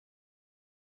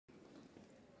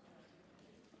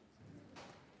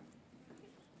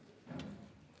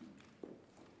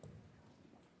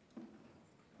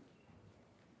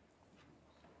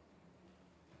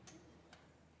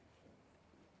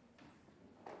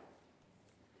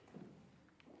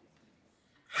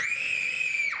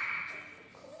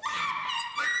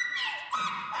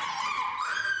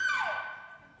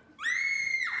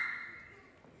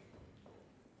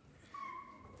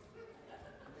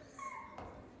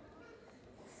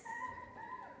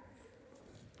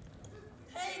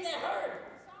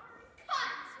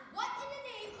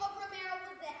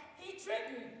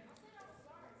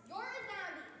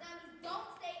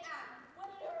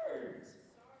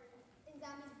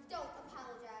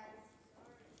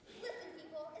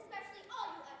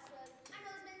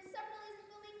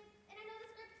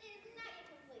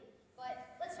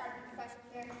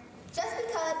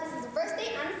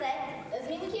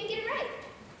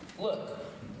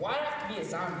Why do I have to be a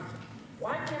zombie?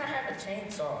 Why can't I have a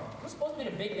chainsaw? I'm supposed to be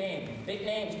the big name. Big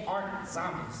names aren't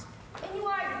zombies. And you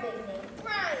are the big name.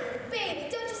 Brian,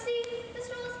 baby, don't you see? This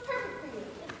role is perfect for you.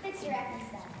 It fits your acting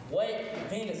style. What?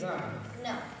 Being a zombie?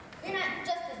 No, you're not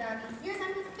just a zombie. You're a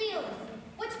zombie with feelings.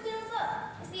 Which feels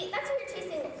up? You see, that's what you're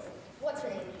chasing. What's her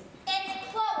name? It's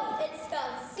Chloe. It's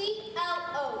spelled C-L-O-U-G-H-E-I-E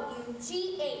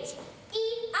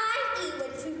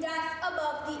with 2 dots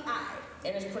above the I.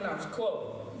 And it's pronounced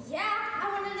Chloe. Yeah,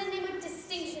 I wanted a name with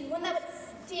distinction, one that would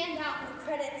stand out in the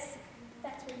credits.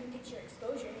 That's where you get your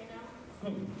exposure, you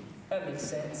know? That makes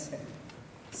sense.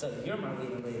 So you're my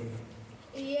leading lady.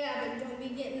 Yeah, but don't be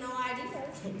getting no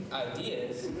ideas.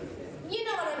 Ideas? You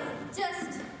know what I mean.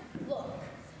 Just look.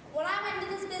 When I went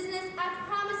into this business, I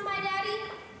promised my daddy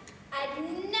I'd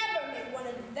never make one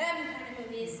of them kind of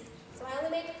movies. So I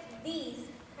only make these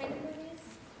kind of movies.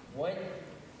 What?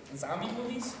 Zombie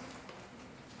movies?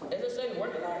 Is there certain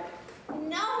word to that?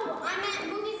 No, I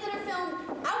meant movies that are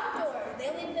filmed outdoors. They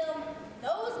only film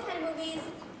those kind of movies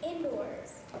indoors.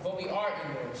 But we are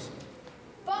indoors.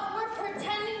 But we're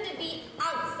pretending to be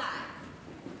outside.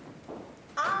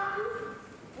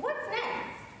 What's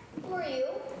next? Who are you?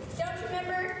 Don't you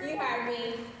remember? You hired me.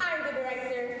 I'm the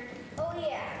director. Oh,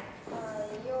 yeah.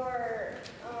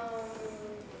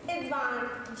 It's Vaughn.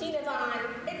 Gina Vaughn.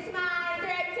 It's my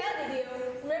drag television deal.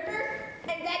 Remember?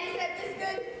 And Daddy said this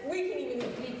good, we can even do a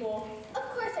sequel. Of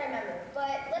course I remember,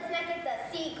 but let's not get the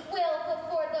sequel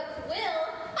before the quill.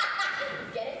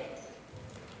 Get it?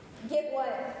 Get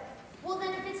what? Well,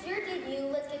 then if it's your debut,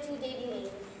 let's get to a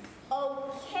debut.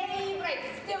 Okay, but I'd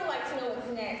still like to know what's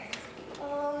next.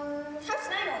 How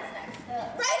should I know what's next?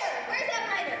 Writer! Where's that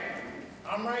writer?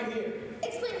 I'm right here.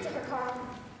 Explain it to her, Carl.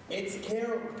 It's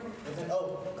Carol with an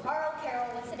O. Carol,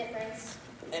 what's the difference?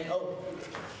 An O.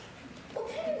 What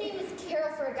kind of name is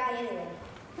Carol for a guy anyway?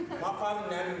 My father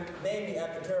named me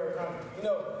after Carol Connor. You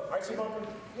know, Archie Bunker?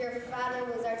 Your father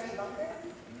was Archie Bunker?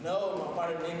 No, my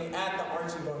father named me after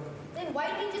Archie Bunker. Then why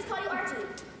didn't he just call you Archie?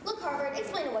 Look, Harvard,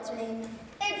 explain to what's her name.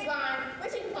 It's Vaughn,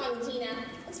 but you can call me Gina.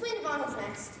 Explain to Vaughn what's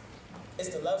next. It's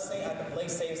the love scene after Blake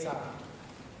saves time.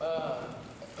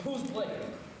 Who's Blake?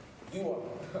 You are.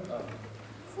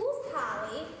 Who's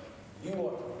Holly? You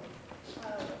are.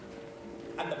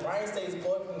 After Brian stays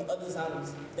boy from the other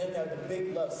zombies, then we have the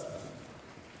big love scene.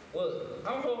 Look,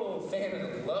 I'm a whole fan of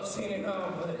the love scene and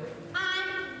all, but...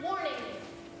 I'm warning you.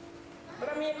 But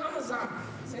I mean, I'm a zombie.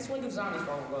 Since when do zombies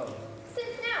fall in love?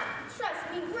 Since now,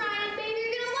 trust me, Brian, baby,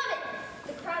 you're gonna love it.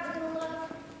 The crowds are gonna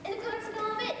love, and the critics are gonna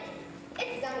love it.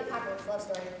 It's a zombie apocalypse love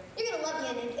story. You're gonna love the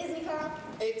ending, isn't he, Carl?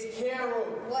 It's Carol.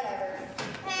 Whatever.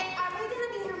 Hey, are we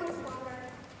gonna be here much longer?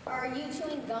 Are you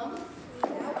chewing gum? No,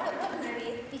 why wouldn't I be?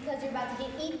 Because you're about to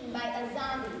get eaten by a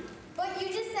zombie. But you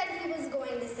just said he was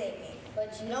going to save me.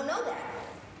 But you don't know that.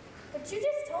 But you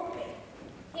just told me.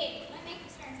 Hey, my makeup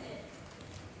starts it.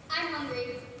 I'm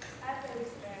hungry. I'm really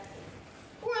distracted.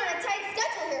 We're on a tight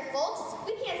schedule here, folks.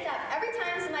 We can't stop every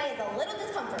time somebody has a little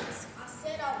discomfort. I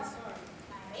said I was sorry.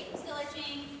 My makeup's still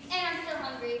itching, and I'm still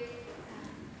hungry.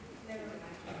 Never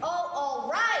mind. Oh,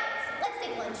 all right. Let's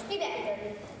take lunch. Be back in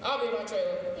 30. I'll be in my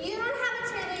trailer. You don't have a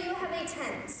trailer, you have a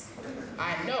tent.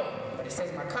 I know, but it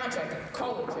says in my contract I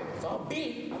call it a trailer, so I'll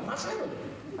be in my trailer.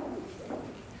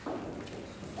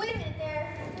 Wait a minute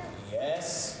there.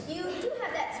 Yes. You do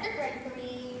have that script ready for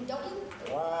me, don't you?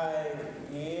 Why,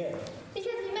 yeah.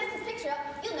 Because if you mess this picture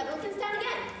up, you'll never look this down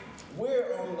again.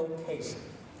 We're on location.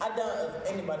 I doubt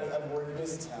if anybody ever worked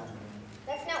this town.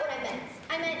 That's not what I meant.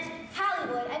 I meant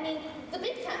Hollywood. I mean, the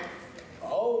big time.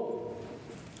 Oh.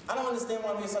 I don't understand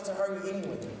why we're in such a hurry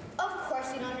anyway. Of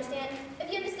course you don't understand.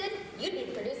 If you understood, you'd be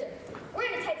the producer.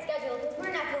 We're in a tight schedule because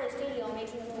we're not going to the studio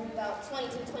making a movie about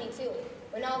 22:22.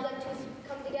 When all them two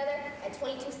come together at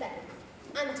 22 seconds.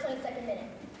 On the 22nd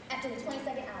minute. After the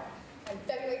 22nd hour. On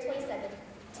February 22nd.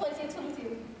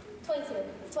 22:22. 22.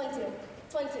 22.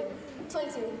 22.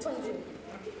 22. 22.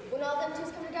 When all them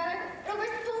twos come together, it'll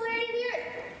reverse the polarity of the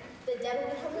earth. The dead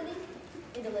will become living,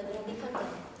 and the living will become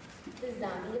dead. The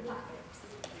zombie apocalypse.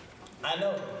 I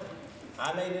know.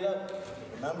 I made it up.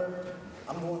 Remember?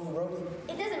 I'm the one who wrote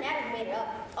it. It doesn't matter who made it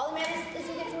up. All that matters is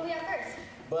who gets the movie out first.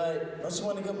 But don't you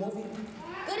want a good movie?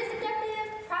 Good is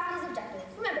subjective, profit is objective.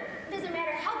 Remember, it doesn't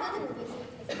matter how good the movie is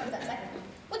if it comes out second.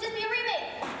 We'll just be a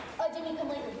remake. A Jimmy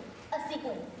Come Lately. A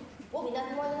sequel. We'll be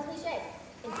nothing more than a cliche.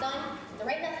 And son, there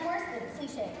ain't nothing worse than a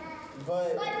cliche.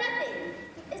 But nothing.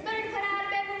 It's better to put out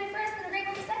a bad movie first than a great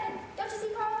movie second. Don't you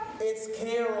see, Carl? it's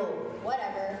Carol.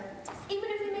 Whatever. Even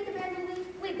if we make a bad movie,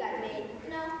 we've got it made.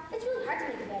 No, it's really hard to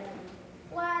make a bad movie.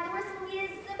 Why, the worse the movie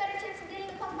is, the better chance of getting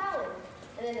a cult following.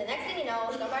 And then the next thing you know,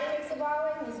 somebody makes a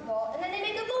Broadway musical, and then they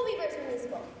make a movie version of the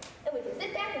musical. And and we can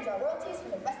sit back and draw royalties for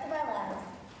the rest of our lives.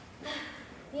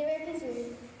 The American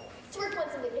dream. To work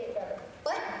once and get paid forever.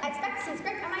 But I expect to see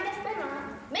script on my desk by tomorrow.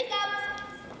 Makeup!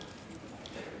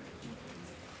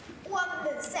 Welcome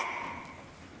to the set.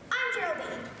 I'm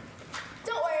Geraldine.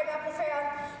 Don't worry about Profero.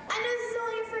 I know this is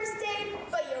only your first date,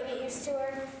 but you'll get used to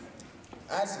her.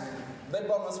 Actually, they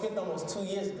brought my script almost 2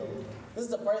 years ago. This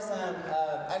is the first time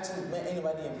I've actually met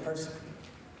anybody in person.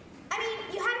 I mean,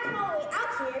 you had to come all the way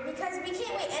out here because we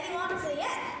can't wait any longer for the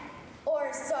end.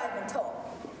 Or so I've been told.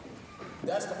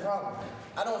 That's the problem.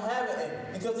 I don't have it in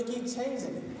because they keep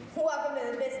changing it. Welcome to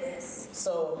the business.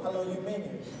 So, how long you been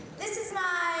here? This is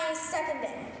my second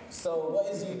day. So, what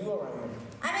is it you do around here?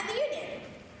 I'm in the union.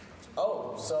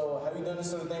 Oh, so have you done this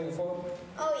sort of thing before?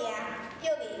 Oh yeah,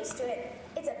 you'll get used to it.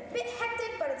 It's a bit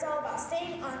hectic, but it's all about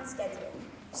staying on schedule.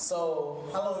 So,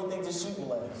 how long do you think this shoot will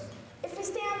last? If we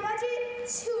stay on budget,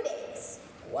 2 days.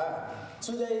 Wow.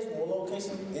 2 days, one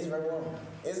location is very long.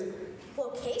 Is it?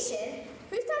 Location?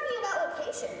 Who's talking about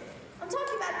location? I'm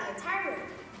talking about the entire movie.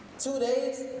 2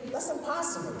 days? That's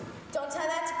impossible. Don't tell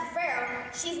that to Profero.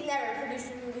 She's never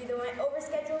produced a movie that went over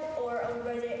schedule or over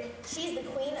budget. She's the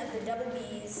queen of the double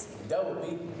Bs. Double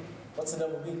B? What's a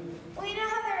double B? Well, you know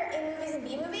how they're A movies and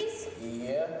B movies?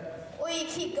 Yeah. Well, you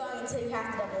keep going until you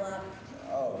have to double up.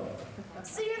 Oh,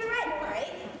 So you're the right one,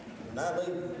 right? not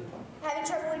lately. Having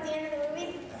trouble with the end of the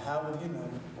movie? How would you know?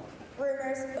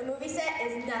 Rumors. A movie set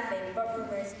is nothing but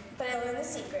rumors. But I learned the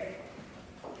secret.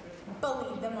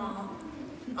 Believe them all.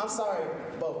 I'm sorry,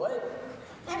 but what?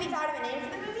 Have you thought of a name for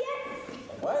the movie yet?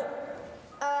 What?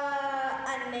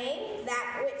 A name?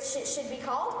 That which it should be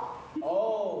called?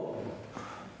 Oh,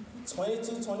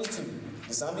 2222,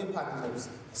 the zombie apocalypse,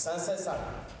 Sunset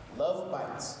Saga, Love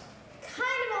Bites.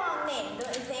 Kind of a long name,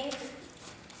 don't you think?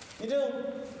 You do?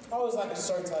 I always like a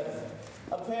short title.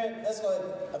 Apparently that's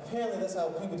how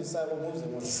people decide what movies they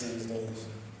want to see these days.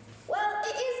 Well,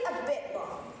 it is a bit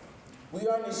long. We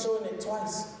already shortened it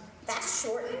twice. That's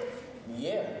shortened?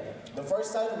 Yeah, the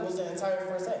first title was the entire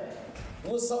first act. It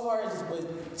was so hard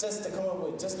just to come up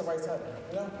with just the right title,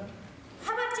 you know?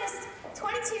 How about just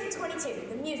 2222,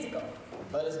 the musical?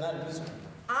 But it's not a musical.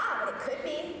 Ah, but it could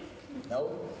be.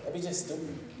 No, that'd be just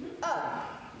stupid. Oh,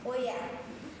 well, yeah.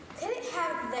 Could it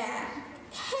have that?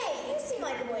 Hey, you seem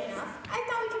like a boy enough. I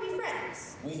thought we could be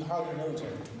friends. We hardly know each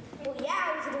other. Well,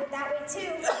 yeah, we could do it that way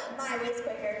too. My way's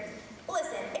quicker.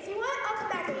 Listen, if you want, I'll come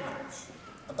back at lunch.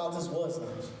 I thought this was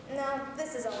lunch. No,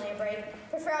 this is only a break.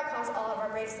 Profero calls all of our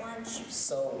breaks lunch.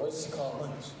 So what did she call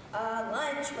lunch?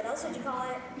 Lunch? What else would you call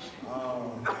it?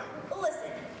 Well,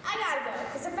 listen, I gotta go,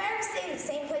 because if I ever stay in the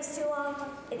same place too long,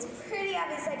 it's pretty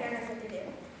obvious I got nothing to do.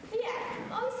 But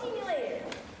yeah, I'll be seeing you later.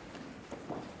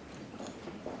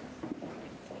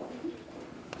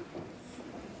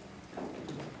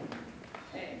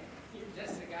 Hey, you're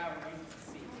just the guy we need to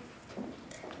see.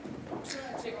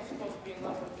 That chick I'm supposed to be in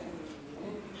love with in the movie.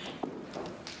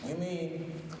 You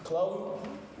mean Chloe?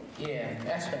 Yeah,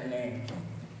 that's her name.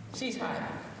 She's hot.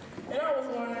 And I was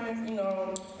wondering,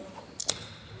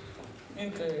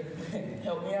 you could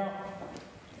help me out.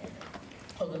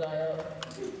 Hook a guy up.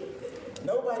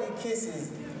 Nobody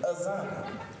kisses a zombie.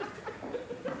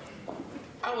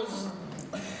 I was just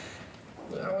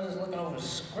looking over the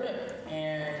script,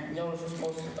 and we're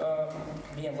supposed to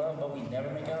be in love, but we never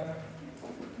make out.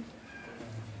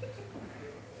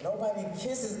 Nobody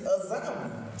kisses a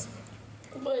zombie.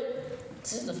 But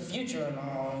this is the future and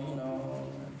all,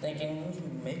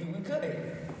 thinking maybe we could.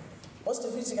 What's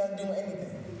the future got to do with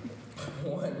anything?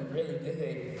 One really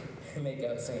good make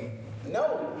out scene.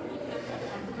 No.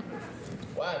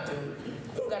 Why, dude? You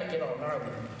don't gotta get all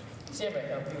gnarly. See if I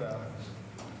help you out.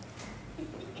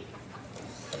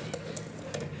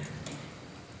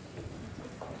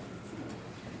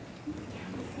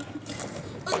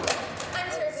 I'm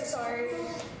terribly sorry.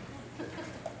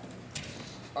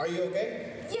 Are you okay?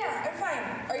 Yeah, I'm fine.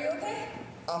 Are you okay?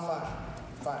 I'm fine.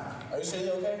 Fine. Are you sure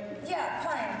you're okay? Yeah,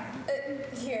 fine.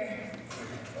 Here.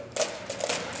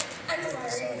 I'm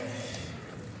sorry.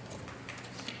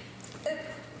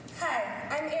 Hi,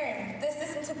 I'm Erin, the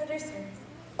assistant to producer.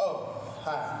 Oh,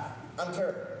 hi. I'm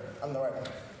Kurt. I'm the writer.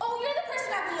 Oh, you're the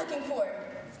person I've been looking for.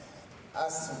 I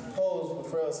suppose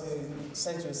Profero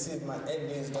sent you to see if my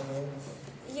editing is going in.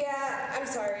 Yeah, I'm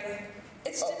sorry.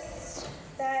 It's just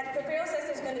that Profero says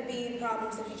there's going to be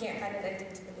problems if you can't find an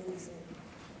ending to the movie soon.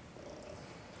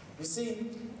 You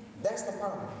see, that's the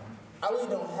problem. I really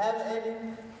don't have an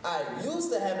ending. I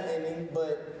used to have an ending,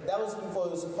 but that was before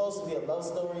it was supposed to be a love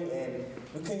story, and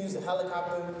we couldn't use a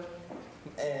helicopter.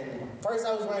 And first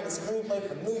I was writing a screenplay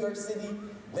for New York City,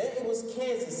 then it was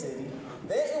Kansas City,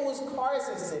 then it was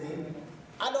Carson City.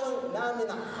 Now I'm in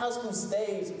a high school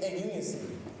stage in Union City.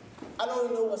 I don't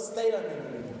even know what state I'm in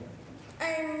anymore.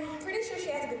 I'm pretty sure she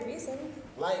has a good reason.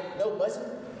 Like, no budget?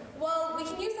 Well, we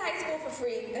can use the high school for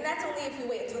free, and that's only if we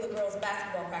wait until the girls'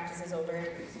 basketball practice is over.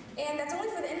 And that's only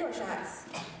for the indoor shots.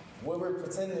 Where we're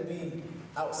pretending to be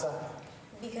outside.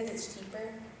 Because it's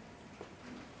cheaper.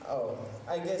 Oh,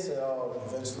 I guess it all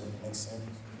eventually makes sense.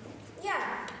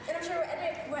 Yeah, and I'm sure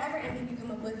whatever ending you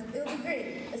come up with, it'll be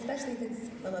great, especially if it's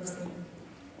a love scene.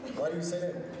 Why do you say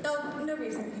that? Oh, no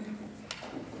reason.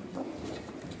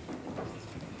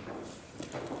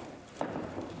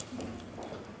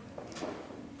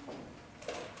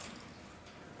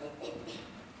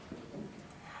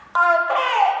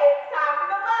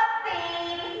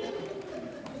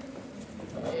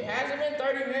 It hasn't been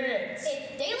 30 minutes.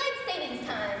 It's daylight savings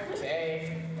time.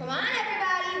 Okay. Come on,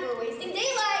 everybody. We're wasting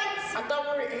daylight. I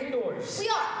thought we were indoors. We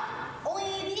are. Only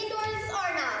the indoors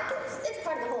are not outdoors. It's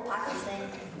part of the whole apocalypse thing.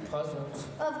 Puzzles.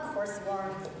 Of course you are.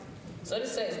 So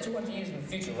this says 200 years in the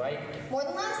future, right? More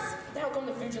than less? How come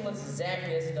the future looks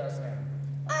exactly as it does now?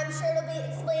 I'm sure it'll be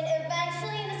explained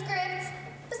eventually in the script.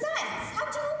 Besides, how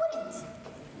would you know it wouldn't?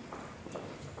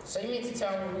 So you mean to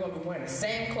tell me we're going to be wearing the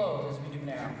same clothes as we do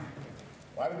now?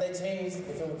 Why would they change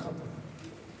if it were comfortable?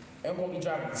 And we're going to be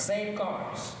driving the same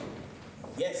cars?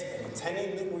 Yes, but in tiny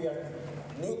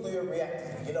nuclear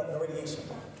reactors to get up the radiation.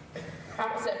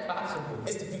 How is that possible?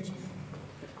 It's the future.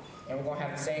 And we're going to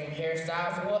have the same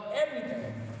hairstyles and well,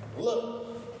 everything.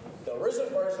 Look, the original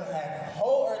version had the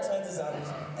whole Earth turned to zombies,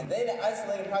 and they, the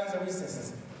isolated parties and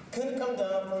resistance, couldn't come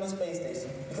down from the space station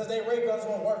because their ray guns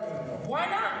weren't working anymore. Why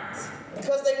not?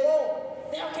 Because they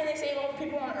won't. Then how can they save all the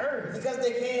people on Earth? Because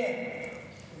they can.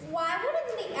 Why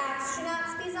wouldn't the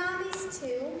astronauts be zombies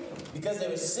too? Because they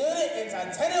were shielded in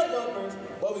titanium bunkers,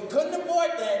 but we couldn't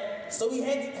afford that, so we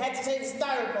had to change the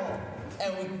styrofoam.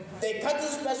 And they cut the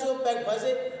special effect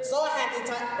budget, so I had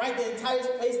to write the entire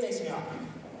space station out.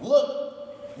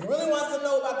 Look, you really want to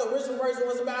know about the original version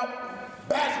was about?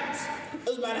 Badgers. It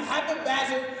was about a happy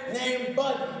badger named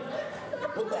Buddy,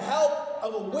 with the help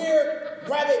of a weird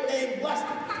rabbit named Buster.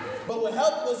 But with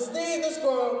help of Steve the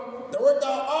squirrel, they worked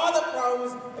out all the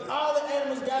problems, and all the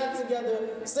animals gathered together,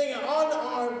 singing arm to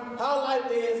arm how life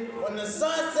is when the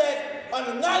sun sets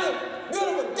on another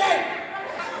beautiful day.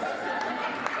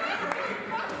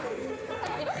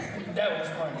 That was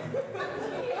funny.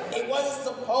 It wasn't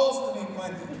supposed to be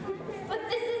funny, But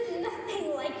this is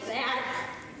nothing like that.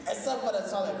 except for the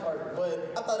toilet part,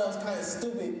 but I thought it was kind of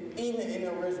stupid, even in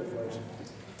the original version.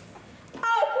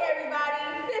 Okay,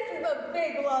 everybody, this is a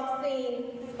big love scene.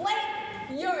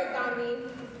 Blake, you're a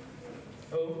zombie.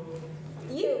 Who?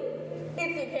 You.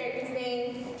 It's your character's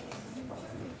name.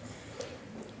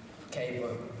 Okay,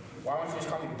 but why don't you just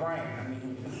call me Brian? I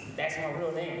mean, that's my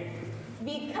real name.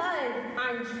 Because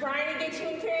I'm trying to get you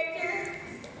in character.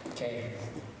 Okay.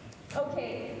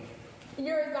 Okay,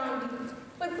 you're a zombie,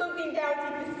 but something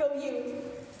down deep is still you.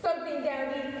 Something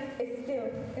down deep is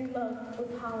still in love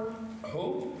with Holly.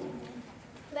 Who?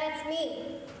 That's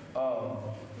me. Oh,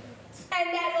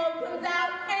 And that love comes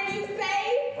out, and you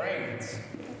say, brains.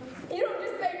 you don't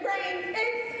just say brains,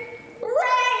 it's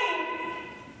brains!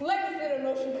 Let this little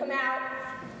emotion come out.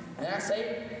 And I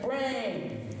say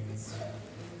brains.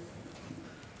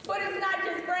 But it's not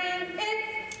just brains,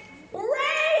 it's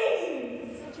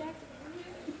brains!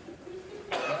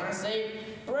 And I say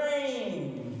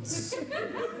brains.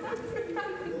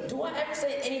 Do I ever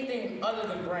say anything other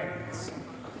than brains?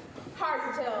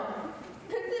 Hard to tell.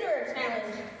 Consider it a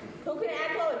challenge. Who can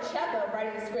act well a Chekhov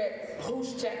writing the script?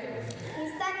 Who's checking?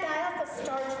 He's that guy off of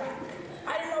Star Trek.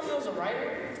 I didn't know he was a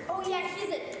writer. Oh yeah,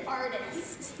 he's an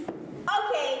artist.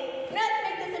 Okay, now let's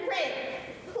make this a print.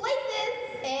 Places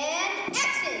And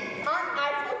action! Aren't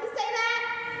I supposed to say that?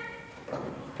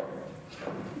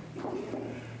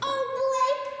 Oh,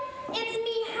 Blake, it's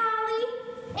me, Holly.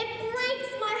 It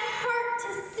breaks my heart to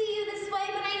see you this way,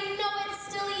 but I know it's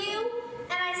still you,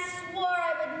 and I swore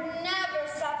I would never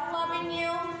stop loving you.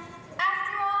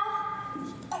 After all,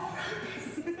 a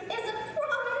promise is a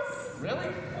promise. Really?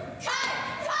 Cut!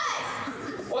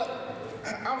 Cut! What?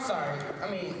 I'm sorry. I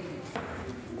mean,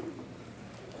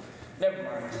 never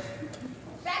mind.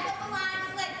 Back up the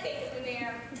line, let's take it from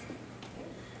there.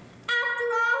 After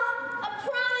all, a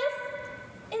promise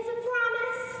is a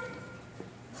promise.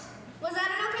 Was that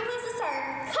an okay place to start?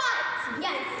 Cut!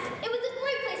 Yes, it was a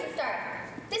great place to start.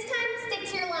 This time, stick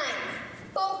to your lines.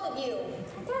 Both of you.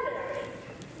 I got it already.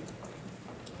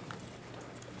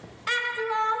 After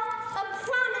all, a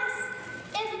promise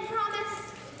is a promise.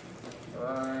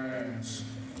 Brains.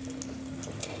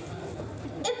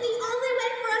 If the only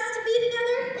way for us to be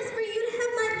together is for you to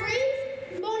have my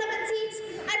brains, bon appetit,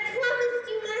 I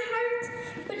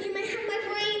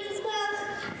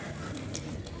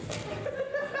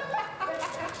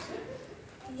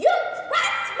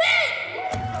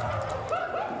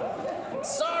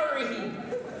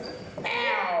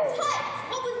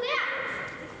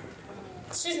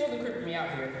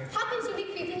How can she be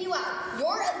creeping you out?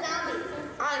 You're a zombie.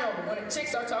 I know, but when a chick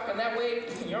starts talking that way,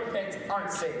 your pets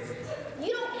aren't safe. You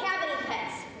don't have any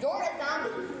pets. You're a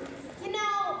zombie. You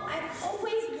know, I've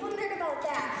always wondered about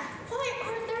that. Why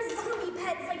aren't there zombie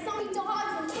pets like zombie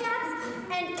dogs and cats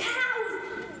and cows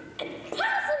and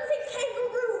possums and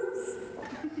kangaroos?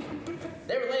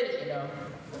 They're related, you know.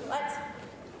 What?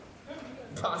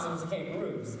 Possums and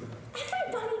kangaroos.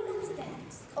 Everybody knows that.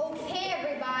 Okay,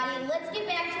 everybody, let's get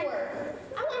back to work.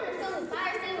 I wanted to film the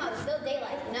fire scene while it's still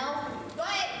daylight, you know?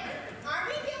 But aren't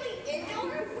we filming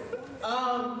indoors?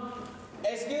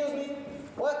 Excuse me?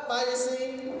 What fire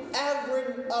scene? I have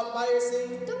written a fire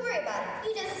scene, Don't worry about it.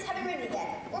 You just haven't written it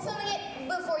yet. We're filming it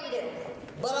before you do.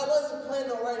 but I wasn't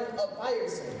planning on writing a fire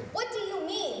scene. What do you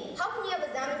mean? How can you have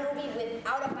a zombie movie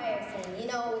without a fire scene? You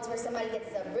know, it's where somebody gets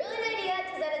a brilliant idea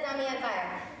to set a zombie on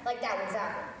fire. Like that one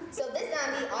zombie. So this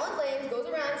zombie, all in flames, goes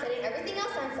around setting everything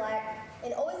else on fire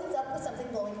and always ends up with something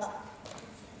blowing up.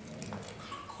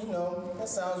 You know, that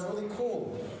sounds really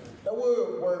cool. That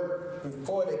would work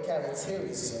before the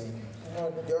cafeteria scene,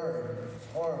 or during,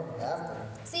 or after.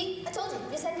 See? I told you.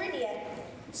 You just hadn't written it yet.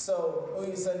 So, who are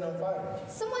you setting on fire?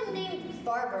 Someone named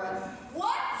Barbara.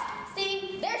 What?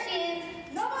 See? There she is.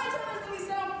 Nobody told us that we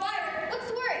set on fire. What's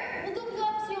the worry? We'll dope you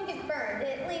up so you don't get burned.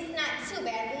 At least not too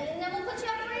badly, and then we'll put you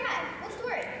out for your head. What's the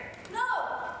worry? No,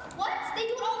 What? They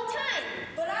do it all the time.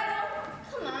 but I don't.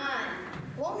 Come on.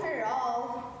 Won't hurt at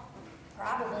all.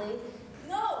 Probably.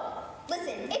 No.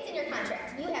 Listen, it's in your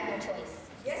contract. You have no choice.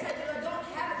 Yes, I do. I don't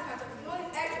have a contract. I'm only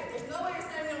an extra. There's no way you're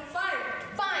setting me on fire.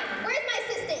 Fine. Where's my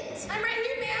assistant? I'm right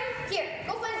here, ma'am. Here,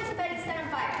 go find somebody to set on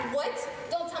fire. What?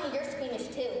 Don't tell me you're squeamish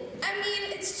too. I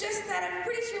mean, it's just that I'm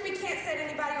pretty sure we can't set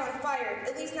anybody on fire.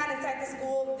 At least not inside the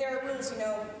school. There are rules, you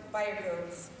know, fire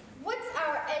codes. What's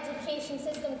our education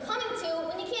system coming to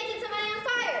when you can't set somebody on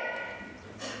fire?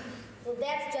 Well,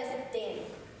 that's just dandy.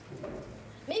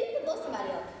 Maybe we can blow somebody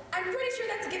up. I'm pretty sure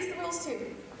that's against the rules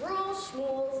too. Rules,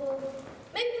 schmools.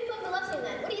 Maybe we can film the love scene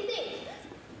then. What do you think?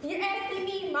 You're asking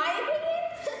me my opinion?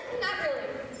 Not really.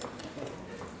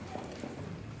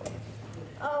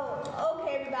 Oh,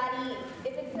 okay, everybody.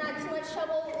 If it's not too much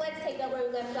trouble, let's take up where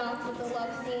we left off with the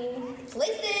love scene.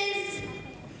 Places.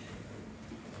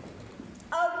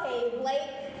 Okay, Blake,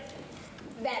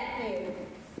 that's you.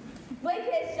 Blake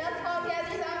has just called the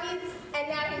other zombies, and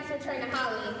now he's returned to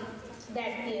Holly.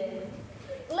 That's you.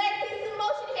 Let's see some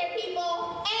motion here, people,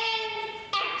 and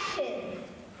action.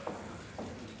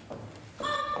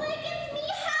 Oh, Blake, it's me,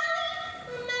 Holly.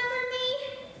 Remember me?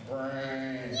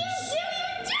 Brains. You do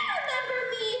remember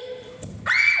me.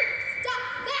 Ah! Stop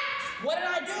that. What did I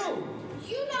do?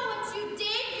 You know what you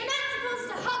did. You're not supposed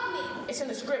to hug me. It's in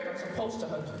the script. I'm supposed to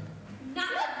hug you.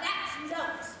 Not like that, you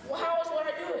don't. Well, how else would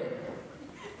I do it?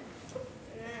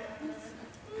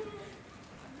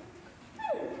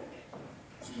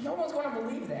 No one's gonna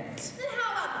believe that. Then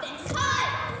how about this?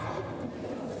 Hug!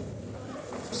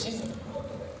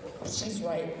 She's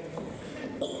right.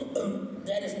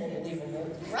 That is more believable.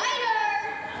 Writer!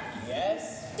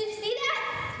 Yes? Did you see that?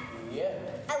 Yeah.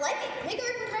 I like it. Make it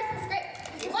work with the rest of the script.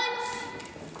 Lunch.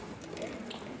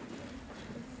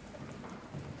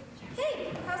 Hey,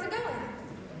 how's it going?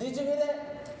 Did you hear that?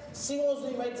 She wants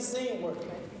me to make the scene work.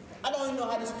 I don't even know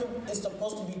how this script is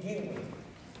supposed to begin with.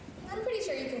 I'm pretty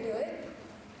sure you can do it.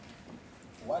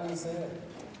 Why do you say that?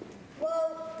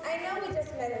 Well, I know we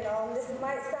just met and all, and this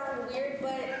might sound weird,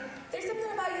 but there's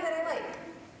something about you that I like.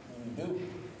 You do.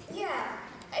 Yeah,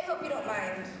 I hope you don't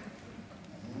mind.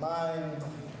 Mind,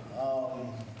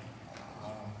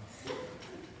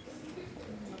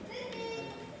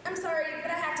 I'm sorry,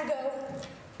 but I have to go.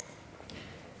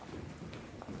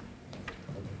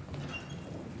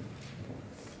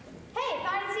 Hey,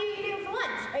 thought I'd see what you're doing for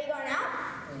lunch. Are you going out?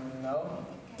 no,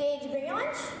 Did you bring your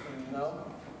lunch? no.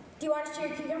 Do you want to share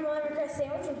a cucumber lemon crust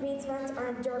sandwich with beans, buns, or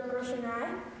a dark Russian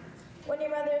rye? When your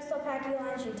mother is still packing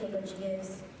lunch, you take what she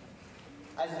gives.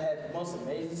 I just had the most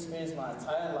amazing experience my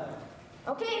entire life.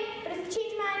 Okay, but if you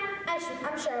change your mind, I'm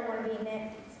sure I won't have eaten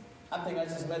it. I think I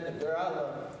just met the girl I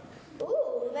love.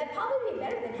 Ooh, that'd probably be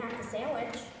better than half the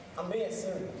sandwich. I'm being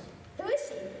serious. Who is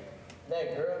she?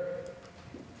 That girl,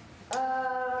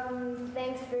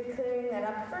 Thanks for clearing that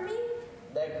up for me.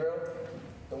 that girl,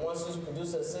 the one who's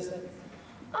producer assistant,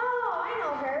 Oh, I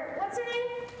know her. What's her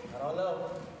name? I don't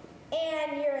know.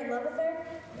 And you're in love with her?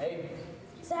 Maybe.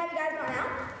 So have you guys gone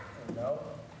out? No,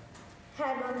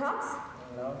 Had long talks?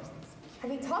 no.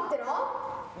 Have you talked at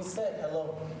all? We said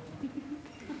hello.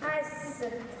 I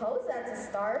suppose that's a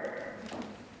start.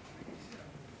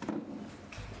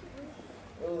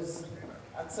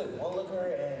 I took one look at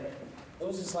her and it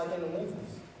was just like in the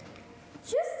movies.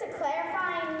 Just to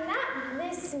clarify, not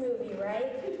this movie, right?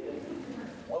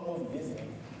 What movie is it?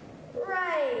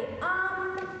 Right.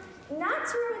 Not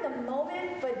to ruin the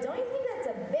moment, but don't you think that's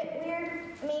a bit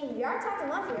weird? I mean, we are talking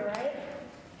love here, right?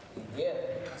 Yeah,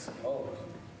 I suppose.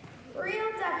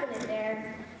 Real definite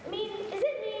there. I mean, is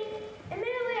it me?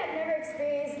 Admittedly, I've never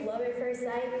experienced love at first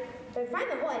sight, but I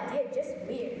find the whole idea just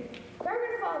weird. If I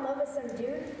were gonna fall in love with some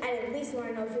dude, I'd at least want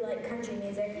to know if he liked country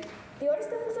music. The older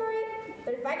stuff was alright,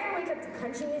 but if I gotta wake up to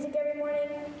country music every morning,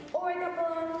 or wake up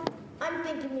alone, I'm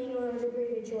thinking being alone is a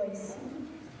pretty good choice.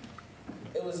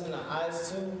 It was in the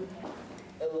eyes too.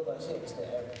 It looked like she understood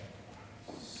everything.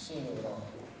 She knew it all.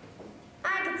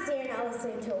 I could see her not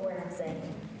listening to a word I'm saying.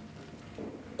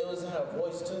 It was in her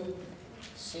voice too.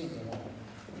 She's the one.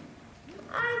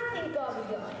 I think I'll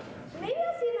be going. Maybe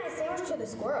I'll feed my sandwich to the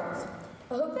squirrels.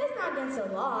 I hope that's not against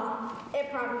the law. It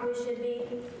probably should be.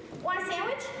 Want a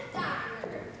sandwich?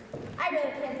 I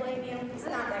really can't blame you. It's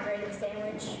not that great of a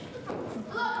sandwich.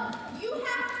 Look, you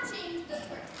have to change the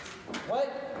script. What?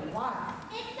 Why?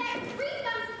 It's that creep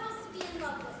I'm supposed to be in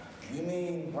love with. You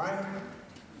mean Brian?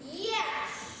 Yeah,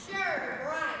 sure,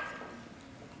 right.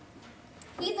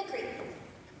 He's a creep.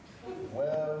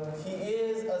 Well, he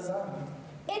is a zombie.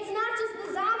 It's not just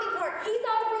the zombie part. He's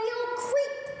a real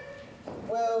creep.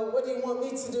 Well, what do you want me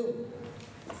to do?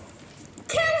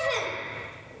 Kill him.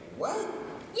 What?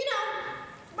 You know,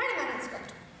 write him out of the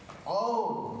script.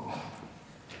 Oh.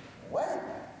 What?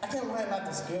 I can't write out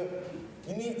the script.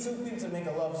 You need two people to make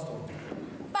a love story.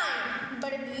 Fine,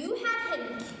 but if you have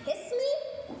him kiss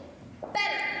me,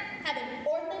 better have an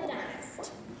orthodontist.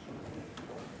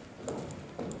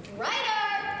 Writer!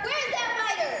 Where's that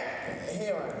writer?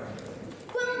 Here I am.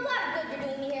 Well, a lot of good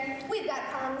you're doing me here. We've got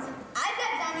problems. I've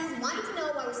got zombies wanting to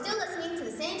know why we're still listening to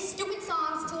the same stupid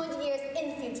songs 200 years in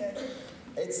the future.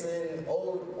 It's an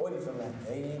old audio format.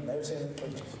 They never seen it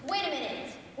before. Wait a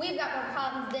minute. We've got more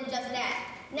problems than just that.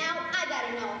 Now, I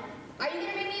gotta know. Are you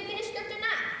gonna bring me a finished script or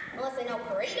not? Unless I know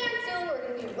pretty darn soon we're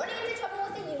gonna be running into trouble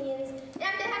with the unions, and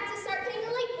I'm gonna have to start paying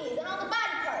the late fees on all the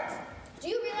body parts. Do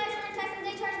you realize we're in Texas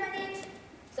they charge by the inch?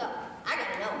 So, I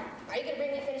gotta know. Are you gonna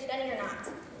bring me a finished ending or not?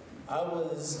 I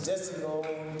was just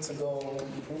going to go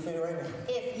proof it right now.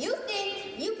 If you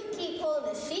think you can keep pulling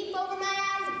the sheep over my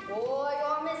eyes, boy,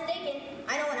 you're mistaken.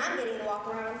 I know when I'm getting to walk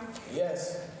around.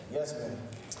 Yes, ma'am.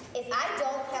 If I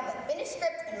don't have a finished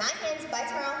script in my hands by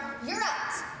tomorrow, you're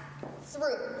out.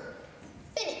 Through.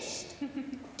 Finished.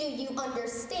 Do you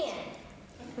understand?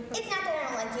 It's not that I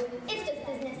don't like you. It's just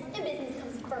business, and business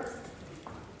comes first.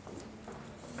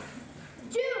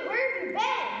 Dude, where have you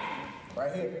been?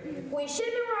 Right here. We should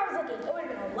have been where I was looking. It would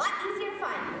have been a lot easier to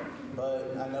find you.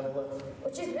 But I never left.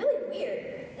 Which is really weird.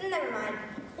 Never mind.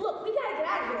 Look, we gotta get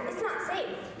out of here. It's not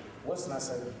safe. What's not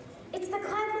safe? It's the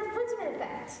Klein-Footsman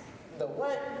effect. The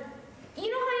what? You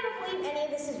know how you don't believe any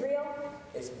of this is real?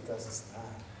 It's because it's not.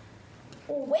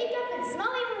 Well, wake up and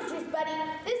smell the orange juice, buddy.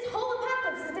 This whole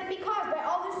apocalypse is gonna be caused by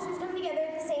all those juices coming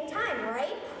together at the same time,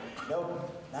 right? No,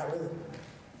 not really.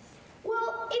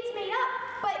 Well, it's made up,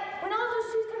 but when all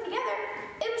those two come together,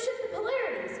 it will shift the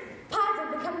polarities. Positive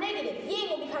will become negative, yin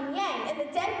will become yang, and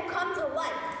the dead will come to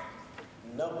life.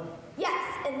 No. Yes,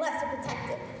 unless you're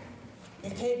protected.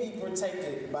 You can't be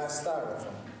protected by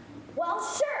styrofoam. Well,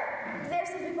 sure. There's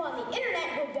some people on the internet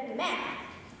who have done the math.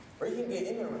 Or you can get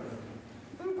ignorant.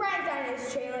 Brian's got in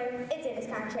his trailer. It's in his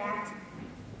contract.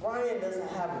 Brian doesn't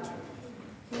have a tree.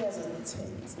 He has a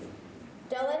tent.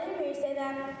 Don't let him hear you say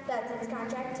that. That's in his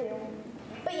contract, too.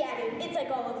 But yeah, dude, it's like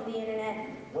all over the internet.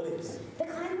 What is? The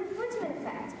Klein-Footsman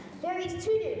effect. There are these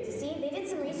two dudes, you see? They did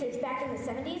some research back in the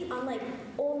 70s on, like,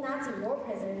 old Nazi war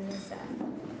presidents and stuff.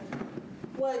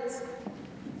 What?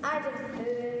 I just did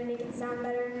it to make it sound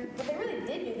better. But they really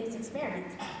did do these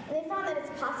experiments. And they found that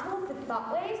it's possible for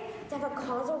thought waves to have a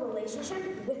causal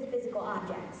relationship with physical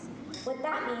objects. What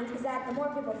that means is that the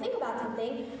more people think about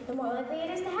something, the more likely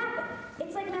it is to happen.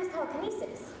 It's like mass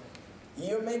telekinesis.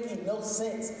 You're making no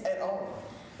sense at all.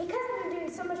 Because we've been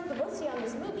doing so much publicity on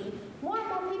this movie, more and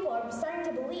more people are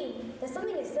starting to believe that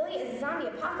something as silly as a zombie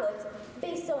apocalypse,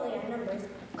 based solely on numbers,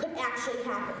 could actually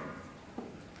happen.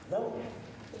 No,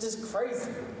 it's just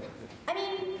crazy. I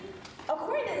mean,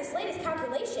 according to this latest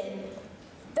calculation,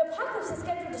 the apocalypse is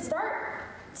scheduled to start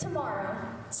tomorrow.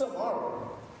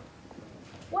 Tomorrow.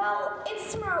 Well,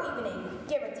 it's tomorrow evening,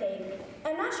 give or take.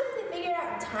 I'm not sure if they figured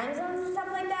out time zones and stuff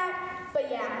like that,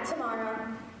 but yeah,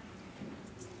 tomorrow.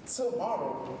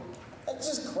 Tomorrow? That's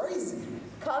just crazy.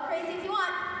 Call it crazy if you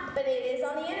want, but it is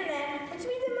on the internet, which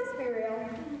means it must be real.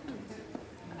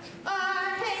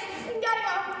 Hey, gotta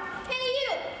go. Hey,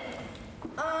 you!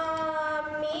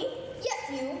 Me? Yes,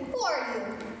 you. Who are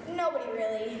you? Nobody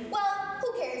really. Well,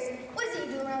 who cares? What does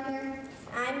he do around here?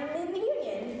 I'm in the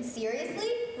union.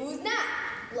 Seriously? Who's not?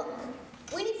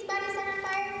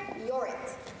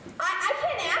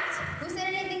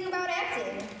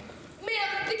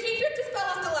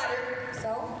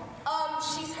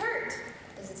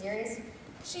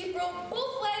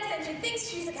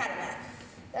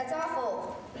 That's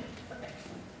awful.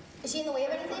 Is she in the way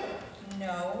of anything?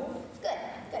 No. Good,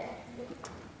 good.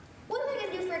 What am I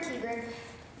gonna do for a key grip?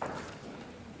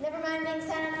 Never mind being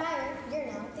set on fire. You're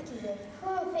now the key grip.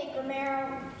 Oh, thank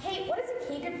Romero. Hey, what does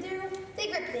a key grip do? They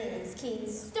grip things,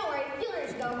 keys. Don't worry, you'll learn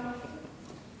as you go.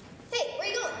 Hey, where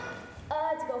you going?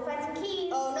 To go find some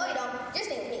keys. Oh, no you don't. You're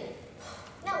staying with me.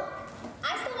 Now look,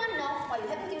 I still want to know why you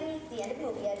haven't given me the end of the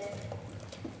movie yet.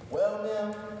 Well,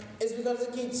 ma'am, it's because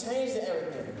the key changed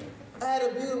everything. I had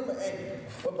a beautiful ending,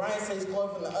 where Brian saves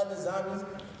Chloe from the other zombies,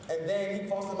 and then he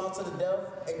falls them out to the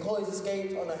death, and Chloe's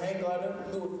escaped on a hang glider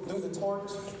through the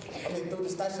through the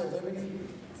Statue of Liberty.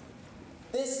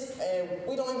 And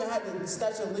we don't even have the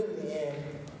Statue of Liberty,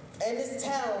 and this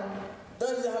town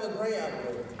doesn't even have a grain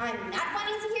operator. I'm not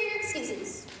wanting to hear your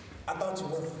excuses. I thought you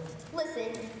were.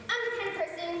 Listen, I'm the kind of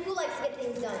person who likes to get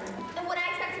things done. And what I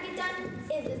expect to get done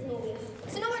is this movie.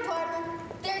 So no more dawdling.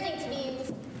 There's ink to be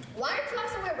used. Why aren't you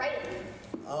off somewhere writing?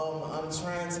 I'm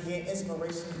trying to get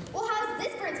inspiration. Well, how's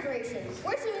this for inspiration?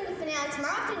 We're shooting the finale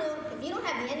tomorrow afternoon. If you don't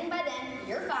have the ending by then,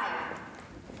 you're fired.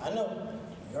 I know.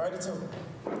 You already told me.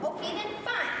 Okay, then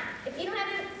fine. If you don't have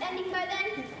the ending by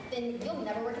then you'll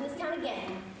never work in this town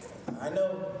again. I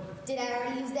know. Did I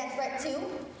already use that threat too?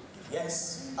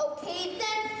 Yes. Okay,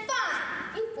 then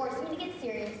fine. You forced me to get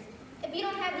serious. If you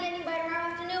don't have the ending by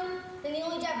tomorrow afternoon, then the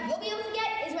only job you'll be able to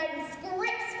get is writing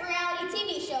scripts for reality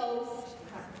TV shows.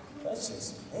 That's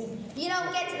just me. You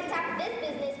don't get to the top of this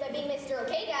business by being Mr.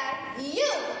 Okay Guy.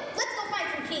 You! Let's go find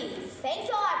some keys. Thanks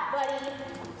a lot, buddy.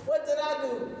 What did I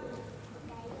do?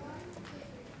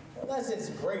 Well, that's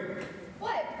just great.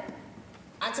 What?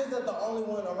 I took that the only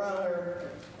one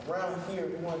around here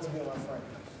who wanted to be my friend.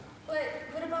 But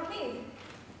what about me?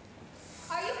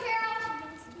 Are you Carol?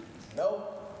 No,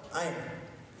 I am.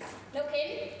 No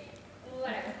kidding?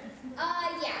 Whatever.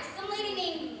 Yeah, some lady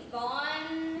named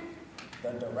Vaughn.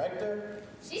 The director?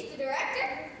 She's the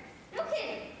director? No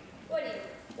kidding. What do you?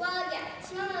 Well, yeah,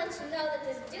 she wanted to let you know that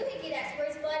this doohickey that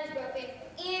squirts blood is broken,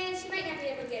 and she might not be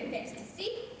able to get it fixed.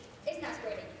 See? It's not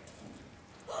squirting.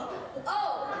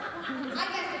 Oh, I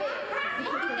guess it is.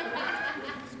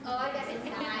 Oh, I guess it's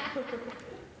not.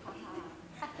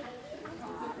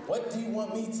 What do you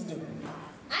want me to do?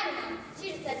 I don't know. She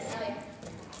just said to tell you.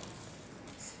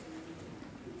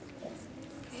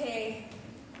 Hey,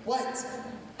 What?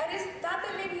 I just thought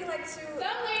that maybe you'd like to...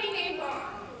 Some lady named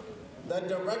Vaughn. The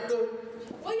director?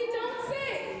 Well, you don't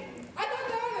say. I thought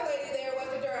the other lady there was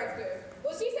the director.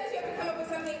 Well, she says you have to come up with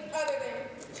something other than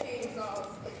chainsaws.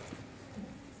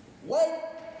 What?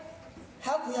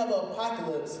 How can you have an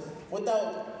apocalypse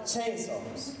without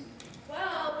chainsaws?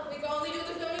 Well, we can only do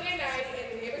the filming at night,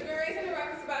 and the neighbors were raising the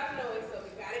ruckus about the noise, so we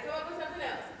gotta come up with something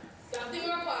else. Something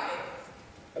more quiet.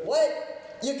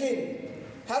 What? You're kidding.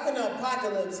 How can an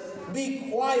apocalypse be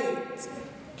quiet?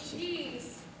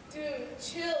 Jeez, dude,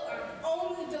 chill. I'm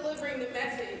only delivering the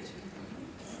message.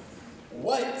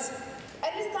 What?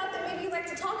 I just thought that maybe you'd like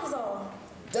to talk is all.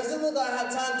 Does it look like I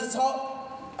have time to talk?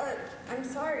 I'm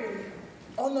sorry.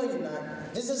 Oh, no, you're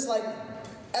not. This is like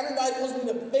everybody wants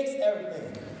me to fix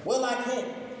everything. Well, I can't.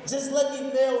 Just let me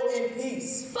fail in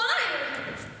peace.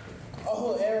 Fine!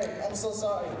 Oh, Eric, I'm so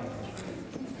sorry.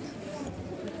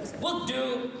 Look,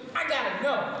 dude, I gotta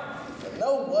know.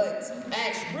 Know what?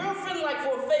 Ask real friendly like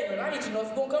for a favor, and I need to know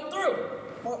if you're gonna come through.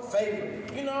 What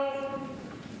favor? You know,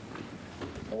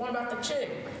 the one about the chick.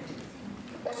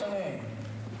 What's her name?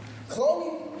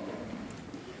 Chloe?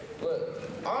 Look,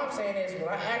 all I'm saying is when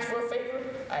I ask for a favor,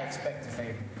 I expect a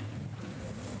favor.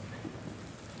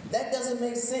 That doesn't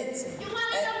make sense. You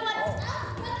want to know what else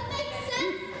doesn't make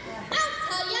sense? I'll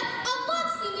tell you a love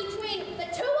scene between the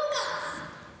two of us.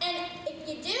 And if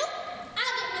you do,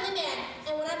 I'll get really mad.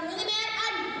 And when I'm really mad,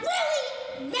 I'm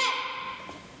really mad.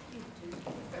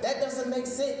 That doesn't make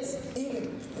sense either.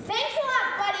 Thanks a lot,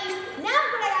 buddy. Now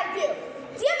what I gotta do?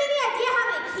 Do you have any idea how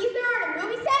many keys there are in a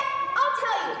movie set? I'll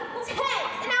tell you. 10.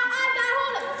 And now I've got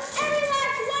hold of every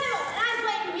last one of them, and I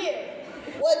blame you.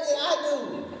 What did I do?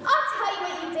 I'll tell you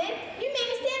what you did. You made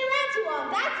me stand around too long,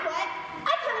 that's what.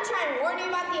 I come and try and warn you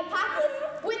about the apocalypse,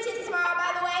 which is tomorrow,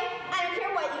 by the way. I don't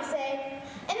care what you say.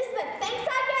 And this is the thanks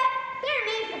I get? There are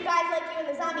names for guys like you in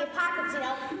the zombie apocalypse, you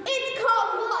know. It's called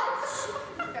lunch.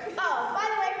 Oh, by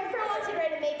the way, from Pro Lunch, you're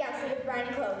ready to make out with Brian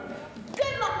and Chloe.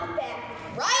 Good luck with that.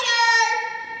 Writers!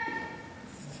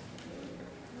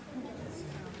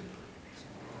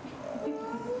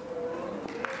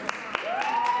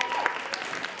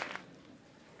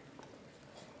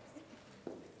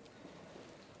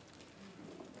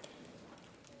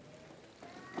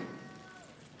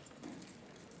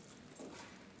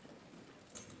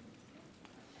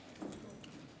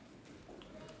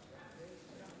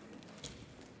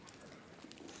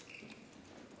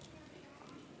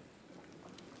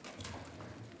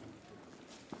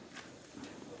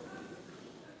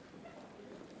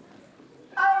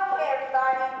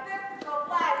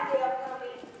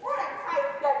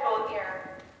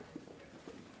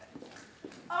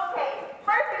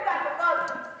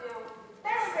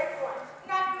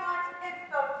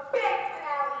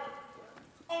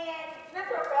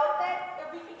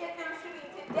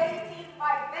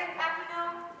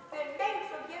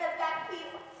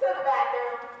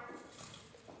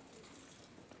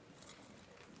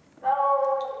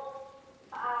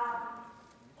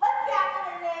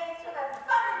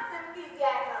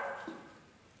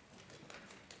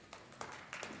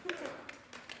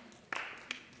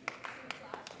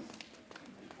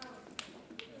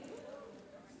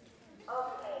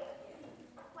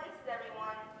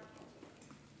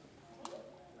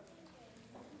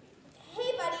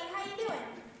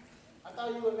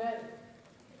 you look mad at me.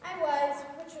 I was,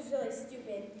 which was really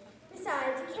stupid.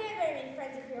 Besides, you can't have very many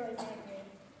friends if you're always angry.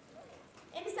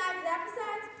 And besides,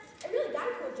 I really got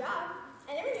a cool job.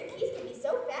 And every new keys can be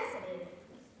so fascinating.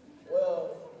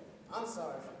 Well, I'm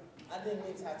sorry. I didn't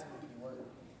mean to have to make you work.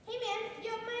 Hey man, you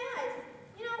opened my eyes.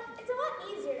 You know, it's a lot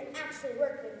easier to actually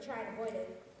work than to try and avoid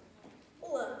it.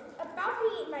 Look, about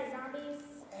being eaten by zombies.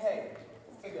 Hey,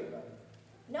 forget about it.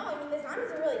 No, I mean, the zombies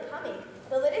are really coming.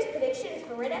 The latest prediction is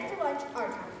for right after lunch, our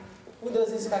time. Who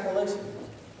does these calculations?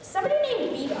 Somebody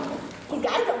named B-Dog. He's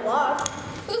got his own log.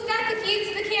 Who's got the keys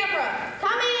to the camera?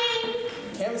 Coming!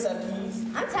 Cameras have keys.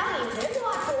 I'm telling you, there's a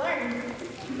lot to learn.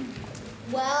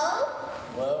 Well,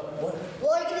 What?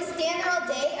 well, are you gonna stand there all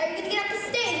day? Are you gonna get up the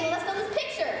stage and let us know this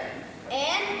picture?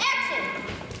 And action!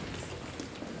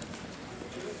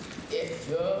 If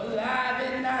you're alive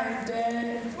and I'm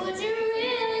dead, Would you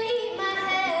really eat my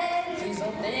head? please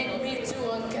don't think of me too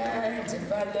unkind.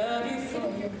 If I love you for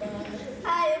your mind, I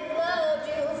have loved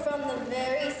you from the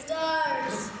very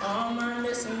start. all my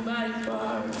missing body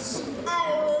parts.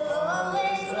 I will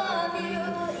always love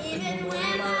you, even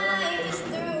when my life is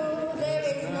through. There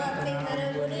is nothing that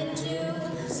I wouldn't do,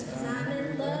 'cause I'm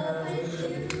in love with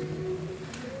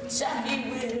you. Shot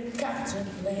me with a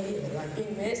contemplate, like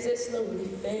a mist that slowly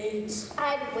fades.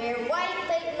 I'd wear white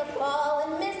late in the fall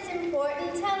and miss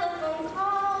important telephone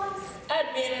calls.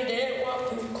 I'd been a dead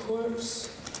walking corpse.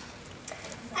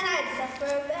 And I'd suffer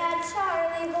a bad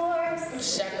Charlie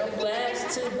horse. Shotgun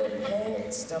blast to the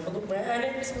head, stumble around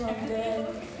until I'm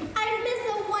dead. I'd miss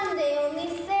a one-day only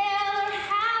sail or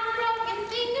have a broken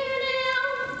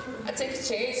fingernail. I take a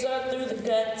chainsaw through the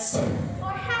guts.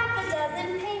 Or half a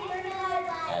dozen paper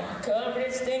nuts. I'm covered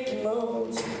in stinky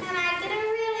molds. And I get a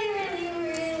really, really,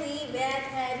 really bad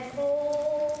head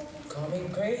cold. Call me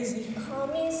crazy, Call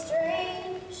me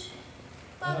strange,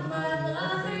 but my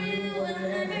love for you will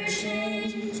never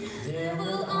change. There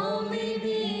will only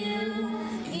be you,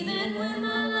 even when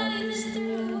my life is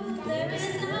through. There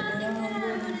is nothing that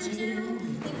I would do,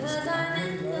 because I'm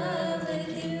in love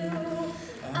with you.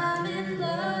 I'm in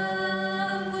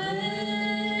love with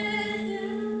you.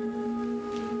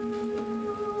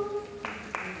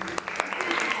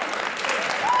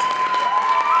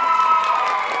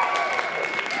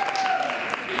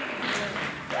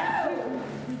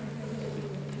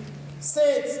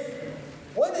 Sid,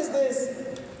 what is this?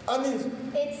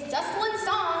 It's just one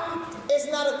song. It's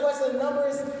not a question of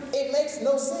numbers. It makes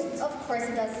no sense. Of course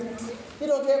it doesn't. You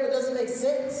don't care if it doesn't make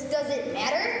sense. Does it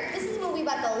matter? This is a movie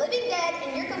about the living dead,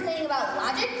 and you're complaining about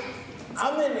logic?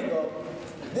 A minute ago,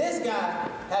 this guy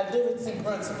had difficulty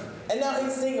grunting, and now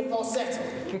he's singing falsetto.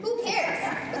 Who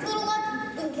cares? With a little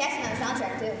luck, we can catch him on the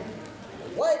soundtrack too.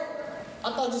 What? I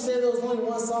thought you said there was only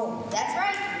one song. That's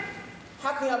right.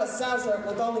 How can you have a soundtrack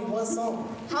with only one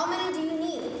song? How many do you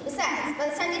need? Besides, by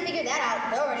the time they figure that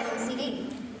out, they're already on the CD.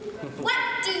 What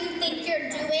do you think you're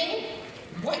doing?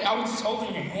 Wait, I was just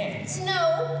holding your hands.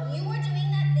 No, you were doing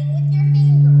that thing with your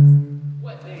fingers.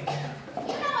 What thing?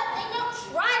 You know what thing? Don't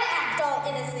try to act all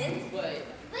innocent. What?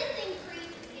 Listen,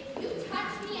 creep, if you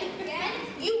touch me again,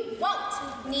 you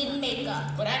won't need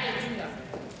makeup. But I didn't do nothing.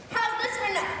 How's this for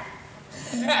no?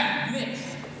 I missed.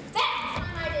 That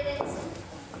time I didn't.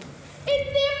 It's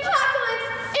the apocalypse!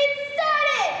 It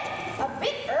started! A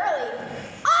bit early.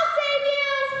 I'll save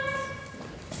you!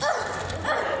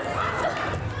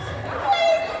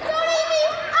 Please, don't eat me!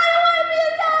 I don't want to be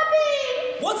a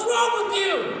zombie! What's wrong with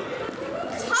you?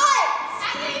 Cut!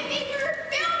 I didn't think you were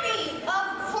filming! Of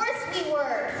course we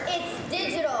were. It's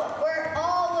digital. We're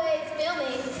always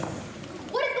filming.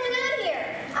 What is going on here?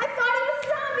 I thought he was a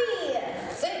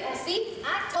zombie! See? I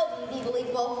told you to be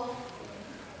believable.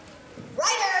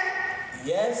 Writer!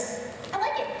 Yes? I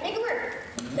like it. Make it work.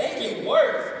 Make it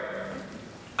work.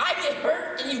 I get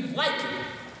hurt and you like it.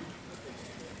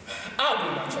 I'll be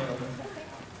my trailer.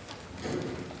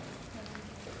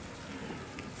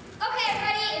 Okay,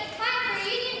 everybody, it's time for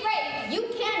union break. You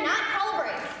cannot call a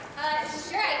break.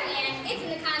 Sure I can. It's in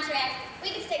the contract. We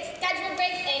can take scheduled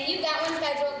breaks, and you got one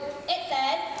scheduled. It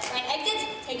says, when exits,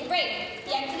 take a break.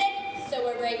 You exited, so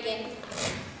we're breaking.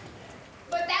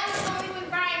 But that was only when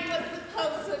Brian was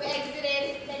supposed to have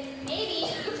exited. Then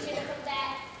maybe you should have put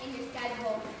that in your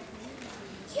schedule.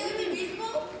 Can we be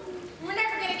reasonable? We're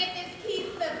never gonna get this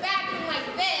piece to the bathroom like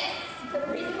this.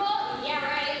 Reasonable? Yeah,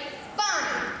 right.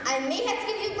 Fine. I may have to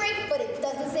give you a break, but it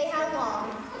doesn't say how long.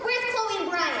 Where's Chloe and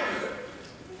Brian?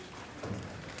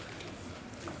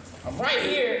 I'm right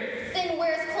here. Then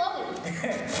where's Chloe?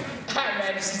 I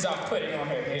imagine she's off putting on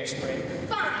her hairspray.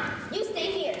 Fine. You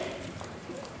stay here.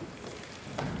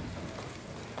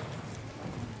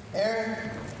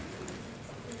 Aaron?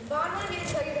 Vaughn wanted me to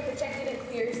tell you the projected and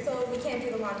clear so we you can't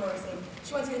do the lawnmower scene.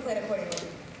 She wants you to plan accordingly.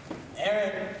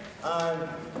 Aaron,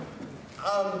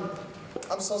 I'm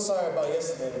so sorry about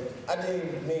yesterday. I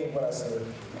didn't mean what I said.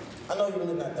 I know you're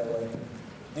really not that way.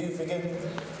 Do you forgive me?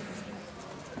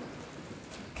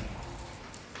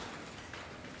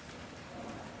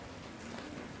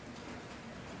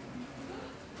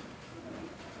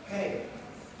 Hey,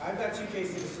 I've got 2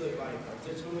 cases of silly body parts.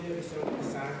 Which one will you someone to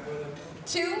sign for them?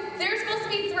 2? There's supposed to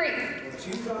be 3. Well,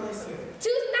 choose all they say.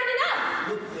 2's not enough.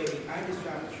 Look, lady, I just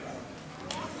dropped a truck.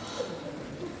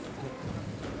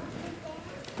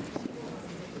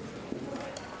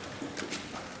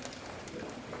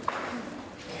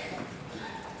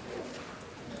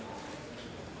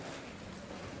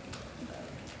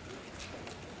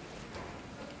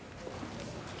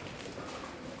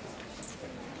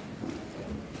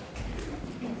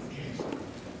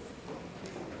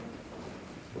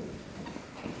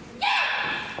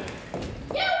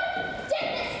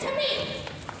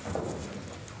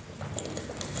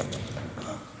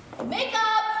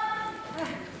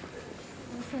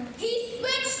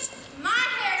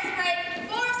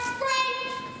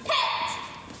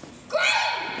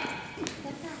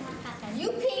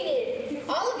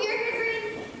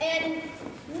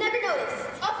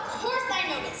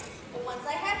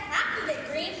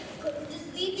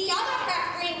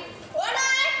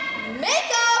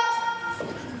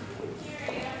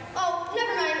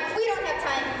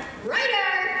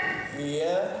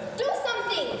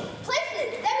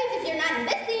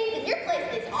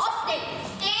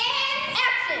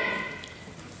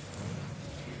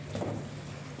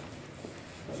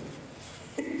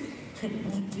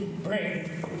 Brain.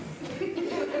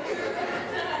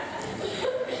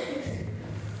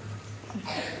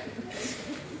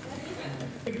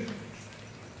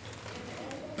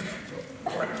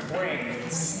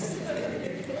 Brains.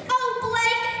 Oh,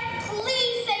 Blake,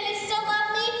 please say you still love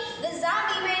me. The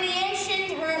zombie radiation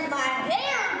turned my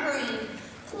hair green.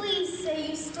 Please say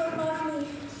you still love me.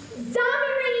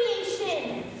 Zombie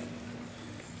radiation!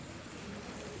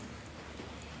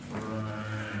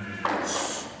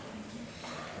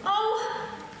 Oh,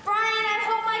 Brian, I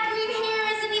hope my green hair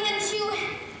isn't even too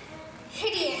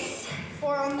hideous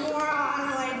for a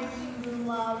moron like you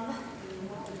love.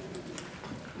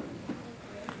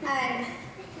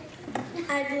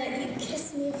 I'd let you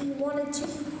kiss me if you wanted to.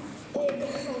 Big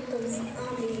hunk of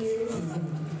zombie you.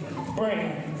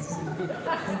 Brains.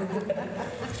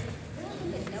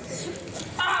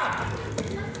 Ah!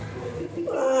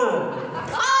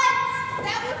 What?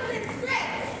 That wasn't a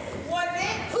script. Was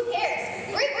it? Who cares?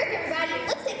 Great work, everybody.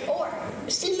 Let's take 4.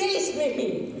 She leaves me.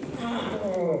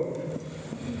 Oh.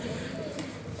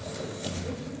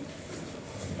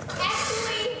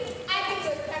 Actually, I think it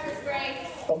was pepper spray.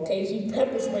 Okay, she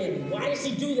pepper sprayed me. Why did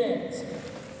she do that?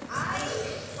 I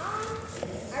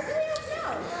really don't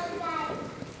know.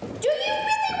 Do you really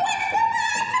want to know why I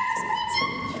pepper sprayed you?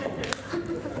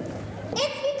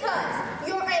 It's because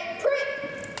you're a prick.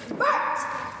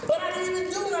 But I didn't even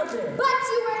do nothing. But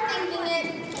you were thinking it.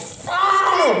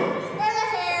 Oh! For the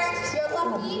hair, you're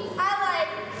lucky. I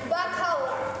like the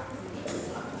color.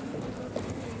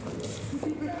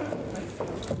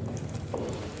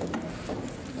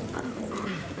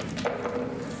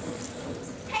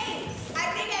 Hey, I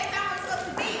think I found what's supposed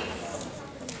to be.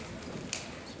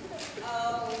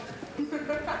 Oh.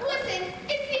 Listen,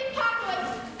 it's the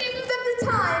apocalypse. Think of the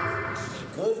time.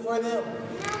 Good for them.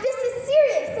 This is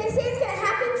serious. They say it's gonna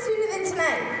happen sooner than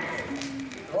tonight.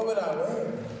 What would I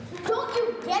wear? Don't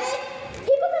you get it?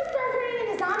 People can start turning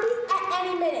into zombies at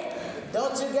any minute.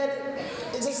 Don't you get it?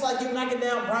 It's just like you knocking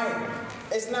down Brian.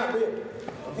 It's not real.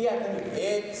 Be out there.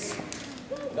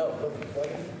 No, look.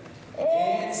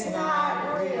 It's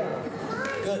not real.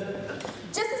 Good.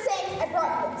 Just the same, I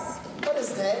brought you this. What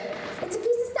is that? It's a piece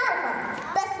of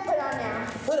styrofoam. Best to put on now.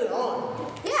 Put it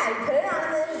on. Yeah, you put it on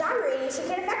and then the zombie radiation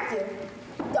can't affect you.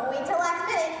 Don't wait till last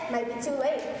minute. Might be too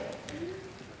late.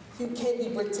 You can't be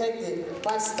protected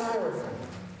by styrofoam.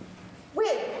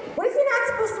 Wait, what if you're not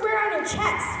supposed to wear it on your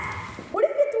chest? What if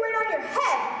you have to wear it on your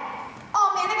head? Oh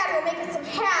man, I gotta go make us some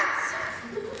hats.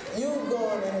 You go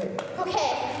on ahead.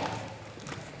 Okay.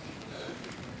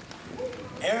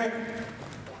 Aaron?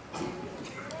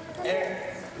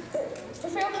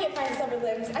 If Pharaoh can't find his upper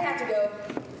limbs, I have to go.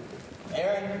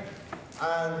 Aaron,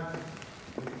 I'm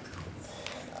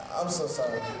so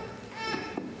sorry.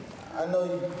 I know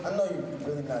you're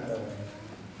really not that way.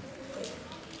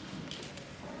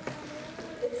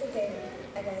 It's okay,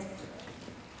 I guess.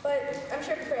 But I'm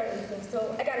sure Pharaoh needs me,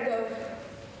 so I gotta go.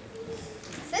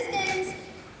 Assistant.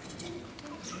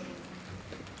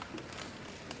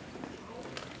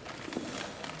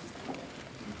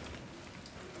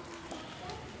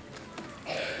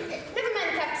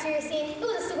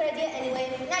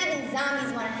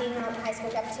 hanging out in the high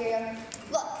school cafeteria.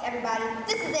 Look, everybody,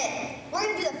 this is it. We're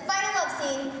gonna do the final love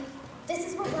scene. This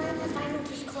is where Brian will finally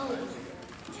kiss Chloe.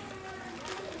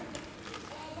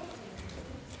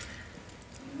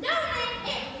 No, it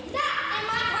ain't. Not in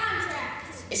my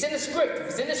contract. It's in the script. If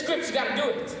it's in the script, you gotta do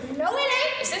it. No, it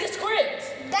ain't. It's in the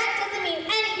script. That doesn't mean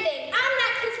anything. I'm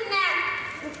not kissing that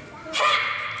hack.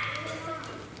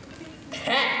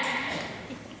 Hack?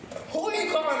 Who are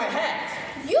you calling a hack?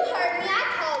 You heard me. I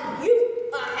called you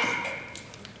a hack.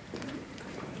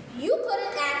 You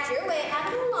couldn't act your way out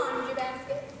of a laundry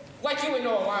basket. Like you would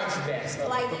know a laundry basket.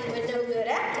 Like you would know good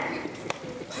acting.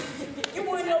 You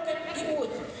wouldn't know that. You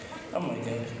would. Oh my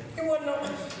God. You wouldn't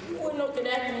know good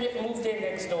acting if you moved in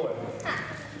next door. Huh.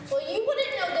 Well, you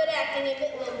wouldn't know good acting if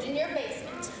it lived in your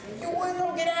basement. You wouldn't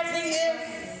know good acting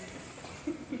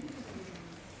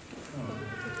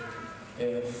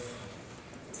if.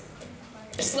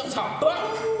 It slipped her butt.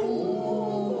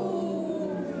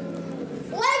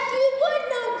 Like you would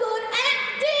know good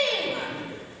acting.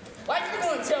 Like you're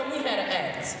gonna tell me how to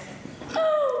act.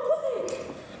 Oh, wait.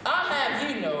 I'll have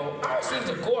you know, I received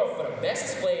a award for the best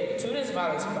display of gratuitous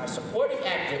violence by supporting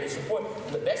actor and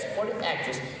the best supporting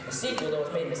actress, a sequel that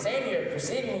was made in the same year as the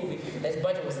preceding movie that's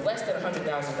budget was less than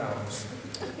 $100,000.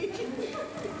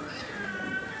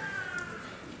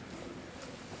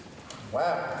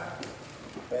 Wow.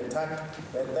 That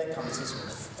competition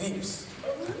was fierce.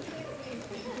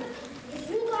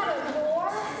 You got a door?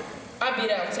 I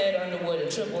beat out Ted Underwood in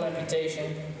Triple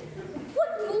Amputation. What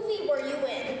movie were you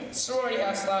in? Sorority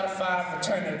House Slaughter 5,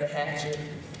 Return of the Hatchet.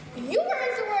 You were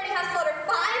in Sorority House Slaughter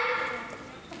 5?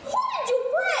 Who did you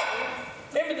play?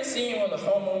 Remember the scene where the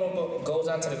homeowner goes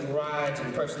out to the garage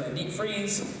and the person in deep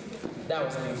freeze? That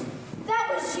was me. That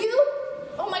was you?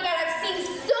 Oh my God, I've seen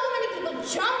so many people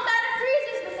jump out of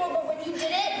freezers before, but when you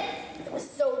did it, it was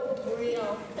so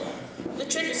real. The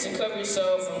trick is to cover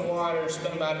yourself in water and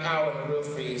spend about an hour in a real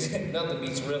freeze. Nothing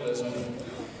beats realism.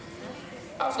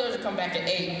 I was going to come back at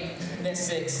 8, then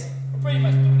 6. Pretty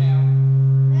much through now.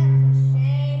 That's a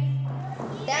shame.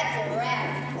 That's a wrap.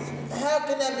 How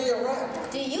can that be a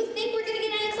wrap? Do you think we're gonna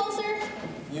get any closer?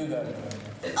 You got it.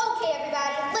 Okay,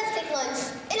 everybody, let's take lunch.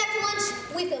 And after lunch,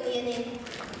 we film the ending.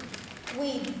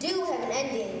 We do have an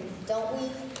ending, don't we?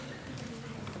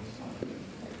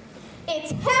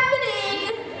 It's happening!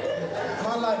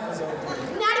 My life is over.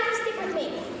 Not if you stick with me.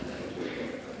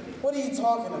 What are you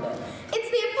talking about? It's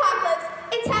the apocalypse.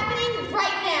 It's happening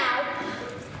right now.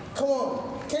 Come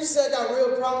on. Can't you say I got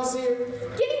real problems here?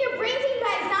 Getting your brain eaten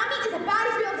by a zombie is about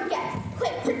as real as it gets.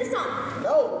 Quick, put this on.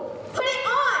 No. Put it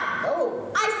on! No.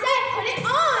 I said put it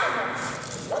on!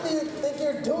 What do you think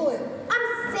you're doing? I'm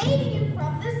saving you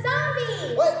from the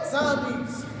zombies! What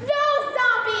zombies? Those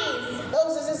zombies!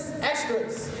 Those are just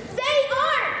extras. They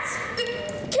aren't!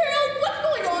 Carol, what's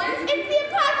going on? It's the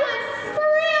apocalypse! For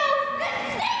real!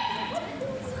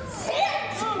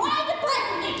 Why the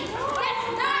button? That's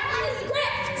not in the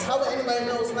script! How would anybody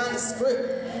know it's not in the script?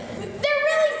 They're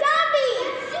really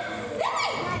zombies!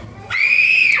 Silly!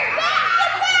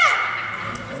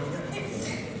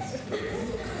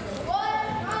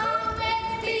 What's wrong with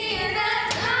being a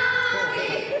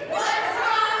zombie? What's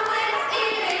wrong with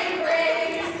eating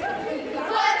brains?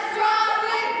 What's wrong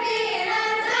with being a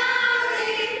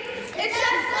zombie? It's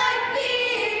just like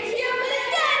being human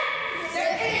again.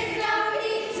 There is no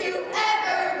need to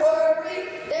ever worry.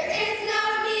 There is no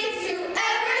need to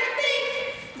ever think.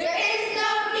 There is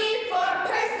no need for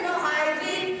personal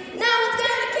hygiene. No one's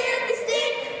gonna care if you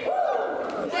stink.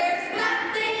 Woo! There's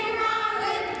nothing wrong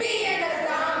with being a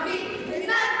zombie. There's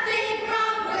nothing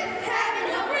wrong with having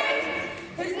no brains.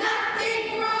 There's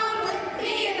nothing wrong with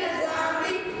being a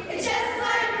zombie. It's just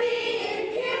like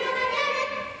being human again.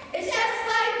 It's just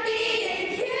like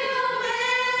being human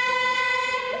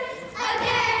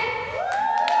again.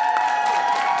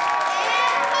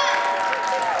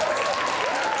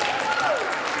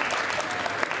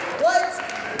 What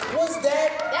was that?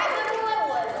 That number one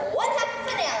was what happened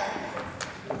finale.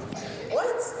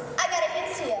 What? I got a hint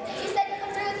to you. She said you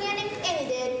come through with the ending, and you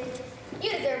did. You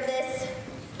deserve this.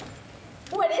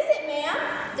 What is it, ma'am?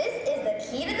 This is the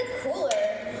key to the cooler.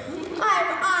 I'm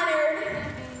honored.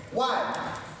 Why?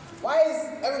 Why is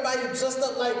everybody dressed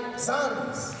up like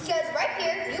zombies? Because right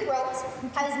here, you wrote,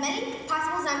 have as many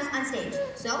possible zombies on stage.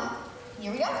 So,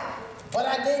 here we go. But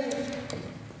I didn't.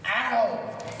 Ow!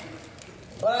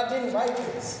 But I didn't write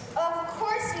this. Of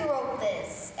course you wrote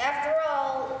this. After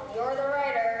all, you're the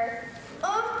writer.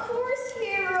 Of course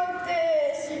he wrote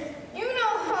this. You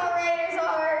know how writers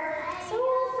are. So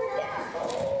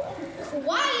forgetful.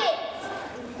 Quiet!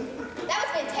 That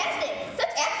was fantastic.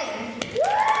 Such acting.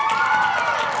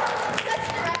 Such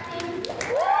directing.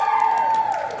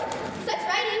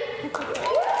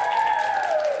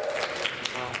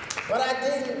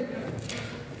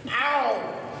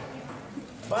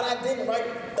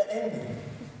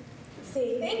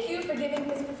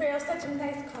 such a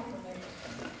nice compliment.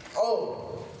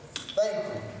 Oh, thank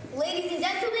you. Ladies and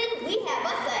gentlemen, we have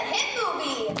us a hit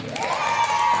movie.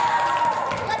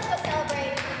 Let's go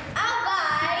celebrate. Out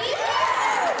by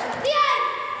the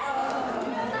ice.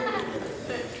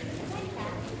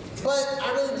 But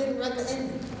I really didn't write the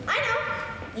ending. I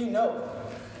know, You know.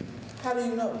 How do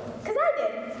you know? because I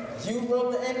did. You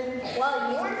wrote the ending?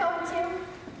 Well, you weren't going to.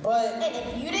 But And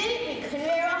if you didn't, we couldn't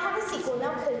very well have a sequel,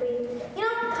 now could we? You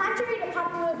know, contrary to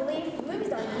popular belief,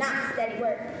 movies are not steady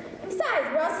work. And besides,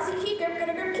 where else is a key grip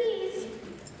gonna grip keys?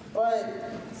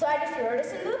 But So I just wrote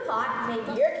us into the plot, made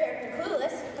your character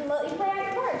clueless, and let you play out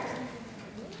your part.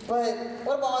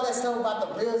 what about all that stuff about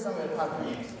the realism and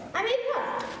apocalypse? I made it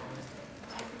up.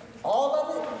 All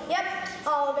of it? Yep,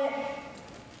 all of it.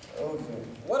 Okay.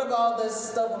 What about all this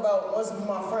stuff about wants to be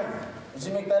my friend? Did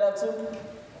you make that up too?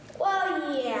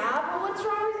 Well, yeah, but what's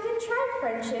wrong with contrived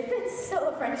friendship? It's still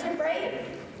a friendship, right?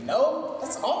 No,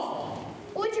 that's awful.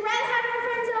 Would you rather have no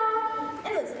friends at all?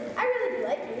 And listen, I really do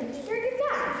like you. You're a good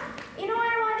guy. You know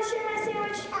why I wanted to share my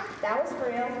sandwich? That was for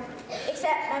real.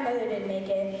 Except my mother didn't make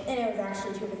it, and it was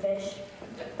actually tuna fish.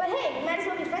 But hey, we might as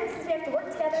well be friends since we have to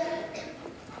work together.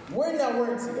 We're not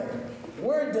working together.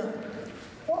 We're done.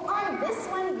 Well, on this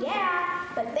one, yeah.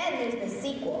 But then there's the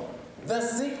sequel. The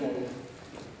sequel.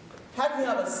 How can you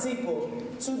have a sequel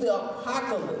to the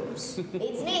apocalypse?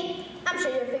 Beats me. I'm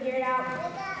sure you'll figure it out.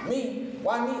 Me?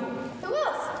 Why me? Who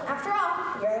else? After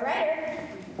all, you're the writer.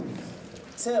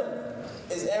 Tell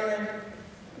me, is Erin,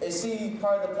 is she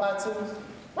part of the plot too?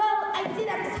 Well, I did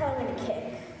have to tell her when to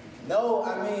kick. No,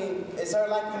 I mean, is her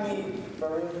liking me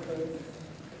for real?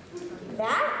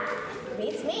 That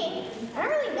beats me. I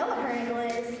don't really know what her angle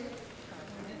is.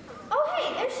 Oh,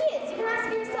 hey, there she is. You can ask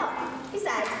her yourself.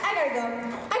 Besides, I gotta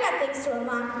go. I got things to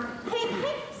unlock. Hey,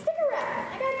 stick around.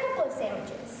 I got a couple of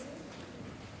sandwiches.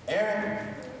 Erin?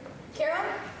 Carol?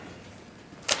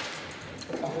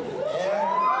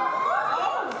 Erin?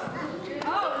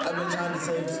 I've been trying to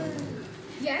tell you something.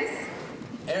 Yes?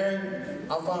 Erin,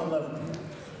 I fall in love with you.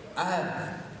 I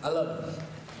have. I love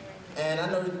you. And I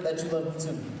know that you love me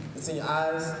too. It's in your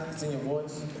eyes, it's in your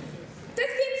voice.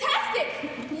 That's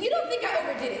fantastic! You don't think I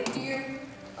overdid it, do you?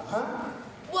 Uh-huh.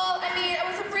 Well, I mean,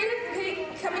 I was afraid of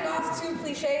it coming off too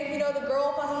cliche. You know, the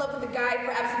girl falls in love with the guy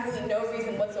for absolutely no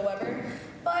reason whatsoever.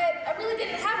 But I really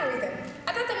didn't have a reason.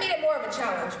 I thought that made it more of a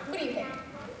challenge. What do you think?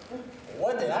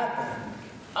 What did I think?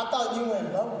 I thought you were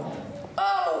in love with me.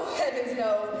 Oh, heavens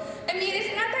no. I mean,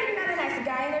 it's not that you're not a nice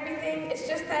guy and everything. It's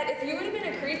just that if you would have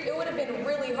been a creep, it would have been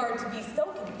really hard to be so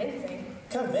convincing.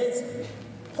 Convince me?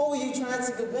 Who were you trying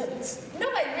to convince?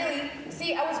 Nobody really.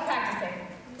 See, I was practicing.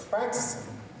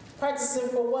 Practicing? Practicing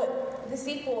for what? The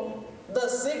sequel. The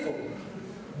sequel.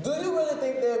 Do you really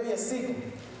think there'll be a sequel?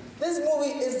 This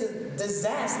movie is a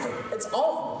disaster. It's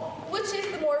awful. Which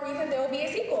is the more reason there will be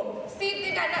a sequel. See,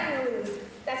 they've got nothing to lose.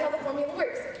 That's how the formula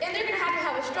works. And they're gonna have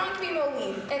a strong female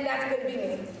lead, and that's gonna be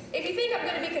me. If you think I'm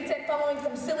gonna be content following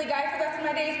some silly guy for the rest of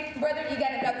my days, brother, you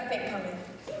got another thing coming.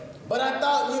 But I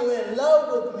thought you were in love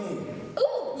with me.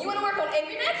 Ooh, you wanna work on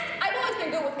anger next? I've always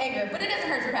been good with anger, but it doesn't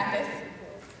hurt to practice.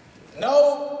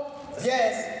 No.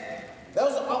 Yes. That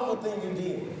was an awful thing you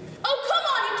did. Oh, come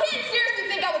on, you can't seriously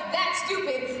think I was that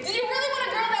stupid. Did you really want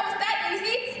a girl that was that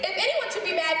easy? If anyone should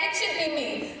be mad, it should be me.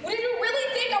 Did you really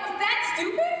think I was that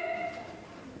stupid?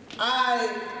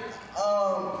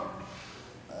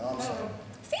 I'm sorry.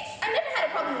 See, I never had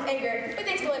a problem with anger, but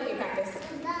thanks for letting me practice.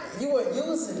 You were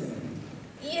using me.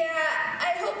 Yeah,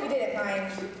 I hope you didn't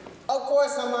mind. Of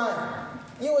course I mind.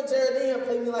 You and Geraldine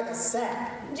played me like a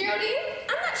sap. Geraldine,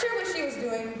 I'm not sure what she was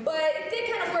doing, but it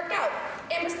did kind of work out.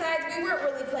 And besides, we weren't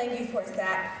really playing you for a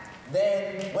sap.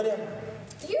 Then, what am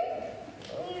I? You?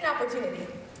 An opportunity.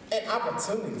 An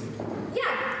opportunity.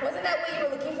 Yeah, wasn't that what you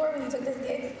were looking for when you took this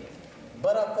gig?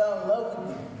 But I fell in love with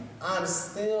you. I'm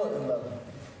still in love with you.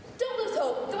 Don't lose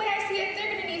hope. The way I see it,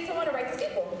 they're going to need someone to write the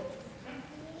sequel.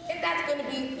 And that's going to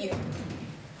be you.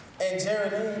 And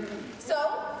Geraldine?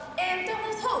 So, and don't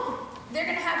lose hope. They're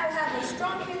going to have a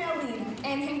strong female lead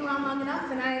and hang around long enough,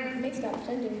 and I may stop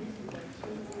pretending.